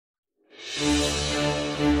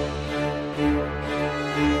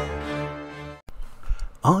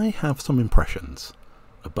I have some impressions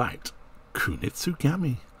about Kunitsu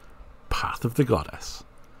Gami, Path of the Goddess.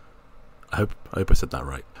 I hope I said that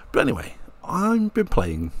right. But anyway, I've been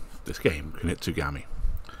playing this game, Kunitsu Gami,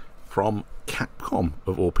 from Capcom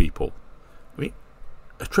of all people. I mean,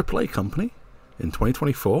 a AAA company in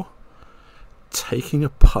 2024 taking a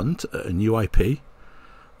punt at a new IP.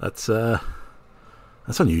 That's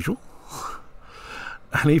unusual.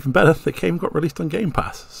 And even better, the game got released on Game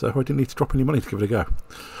Pass, so I didn't need to drop any money to give it a go.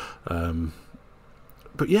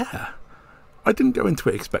 But yeah, I didn't go into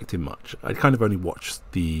it expecting much. I kind of only watched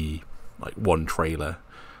the one trailer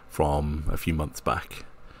from a few months back.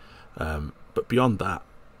 But beyond that,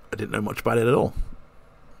 I didn't know much about it at all.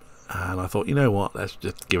 And I thought, you know what, let's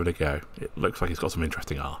just give it a go. It looks like it's got some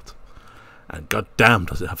interesting art. And goddamn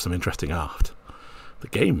does it have some interesting art. The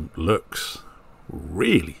game looks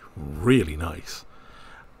really, really nice.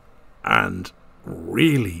 And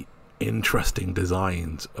really interesting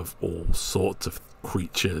designs of all sorts of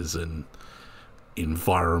creatures and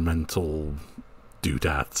environmental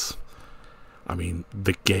doodads. I mean,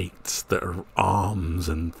 the gates that are arms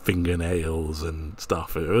and fingernails and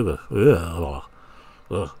stuff. But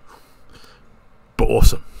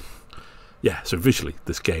awesome. Yeah, so visually,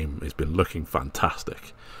 this game has been looking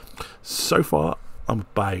fantastic. So far, I'm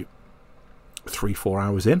about 3-4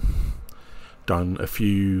 hours in. Done a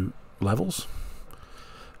few levels.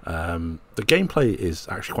 The gameplay is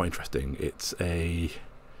actually quite interesting. It's a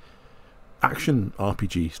action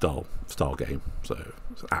RPG style game. So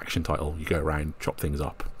it's an action title. You go around, chop things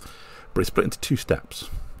up. But it's split into 2 steps.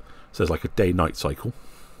 So there's like a day-night cycle.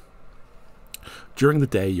 During the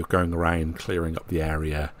day, you're going around clearing up the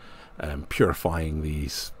area, purifying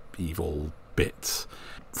these evil bits,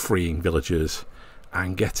 freeing villagers,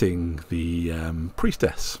 and getting the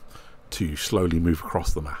priestess to slowly move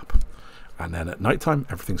across the map. And then at night time,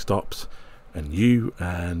 everything stops, and you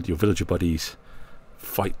and your villager buddies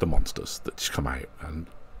fight the monsters that just come out. And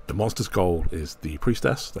the monster's goal is the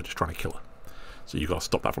priestess. They're just trying to kill her. So you've got to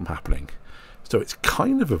stop that from happening. So it's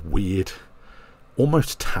kind of a weird,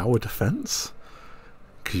 almost tower defense,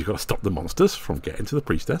 because you've got to stop the monsters from getting to the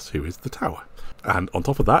priestess, who is the tower. And on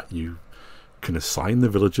top of that, you can assign the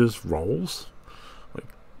villagers roles,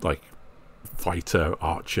 like fighter,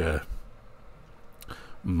 archer,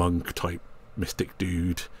 monk type, mystic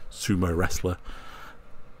dude, sumo wrestler,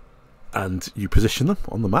 and you position them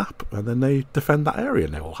on the map, and then they defend that area.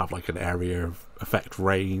 And they will have like an area of effect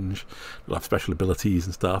range. They'll have special abilities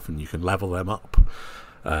and stuff, and you can level them up.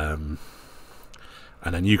 And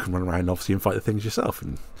then you can run around, obviously, and fight the things yourself.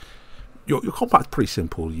 And your combat's pretty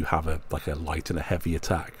simple. You have a light and a heavy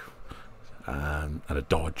attack, and a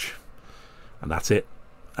dodge, and that's it.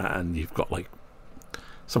 And you've got like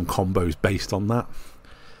some combos based on that.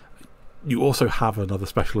 You also have another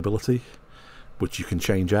special ability which you can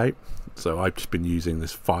change out. So I've just been using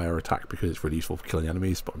this fire attack because it's really useful for killing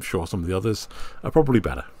enemies, but I'm sure some of the others are probably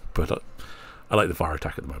better. But I like the fire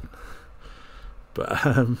attack at the moment. But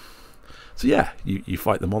so yeah, you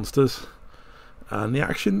fight the monsters, and the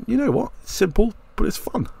action, you know what, it's simple, but it's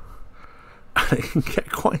fun. And it can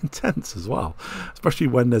get quite intense as well, especially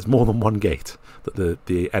when there's more than one gate that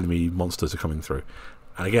the enemy monsters are coming through.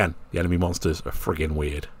 And again, the enemy monsters are friggin'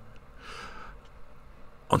 weird.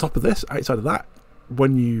 On top of this, outside of that,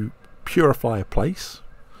 when you purify a place,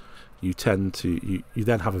 you tend to you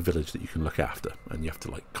then have a village that you can look after, and you have to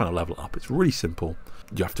like kind of level it up. It's really simple.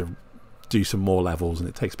 You have to do some more levels, and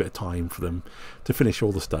it takes a bit of time for them to finish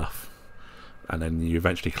all the stuff. And then you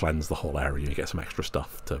eventually cleanse the whole area. You get some extra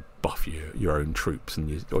stuff to buff your own troops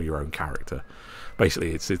and or your own character.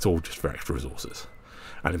 Basically, it's all just for extra resources,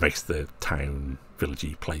 and it makes the town,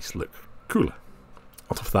 villagey place look cooler.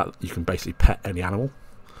 On top of that, you can basically pet any animal.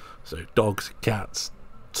 So dogs, cats,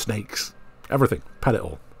 snakes, everything. Pet it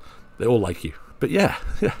all. They all like you. But yeah.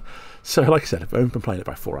 So like I said, I've only been playing it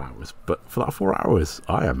about 4 hours. But for that 4 hours,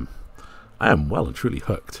 I am well and truly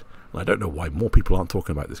hooked. And I don't know why more people aren't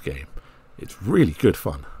talking about this game. It's really good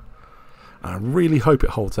fun. And I really hope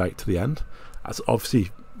it holds out to the end. As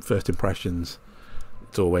obviously, first impressions,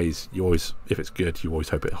 it's always, if it's good, you always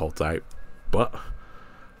hope it holds out. But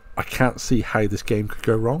I can't see how this game could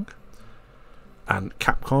go wrong. And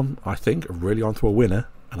Capcom, I think, are really onto a winner,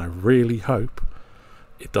 and I really hope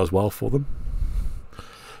it does well for them.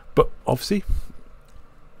 But obviously,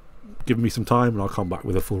 give me some time and I'll come back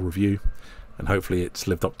with a full review, and hopefully it's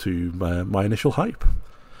lived up to my initial hype.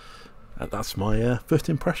 And that's my first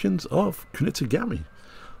impressions of Kunitsu Gami.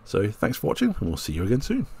 So thanks for watching, and we'll see you again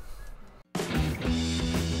soon.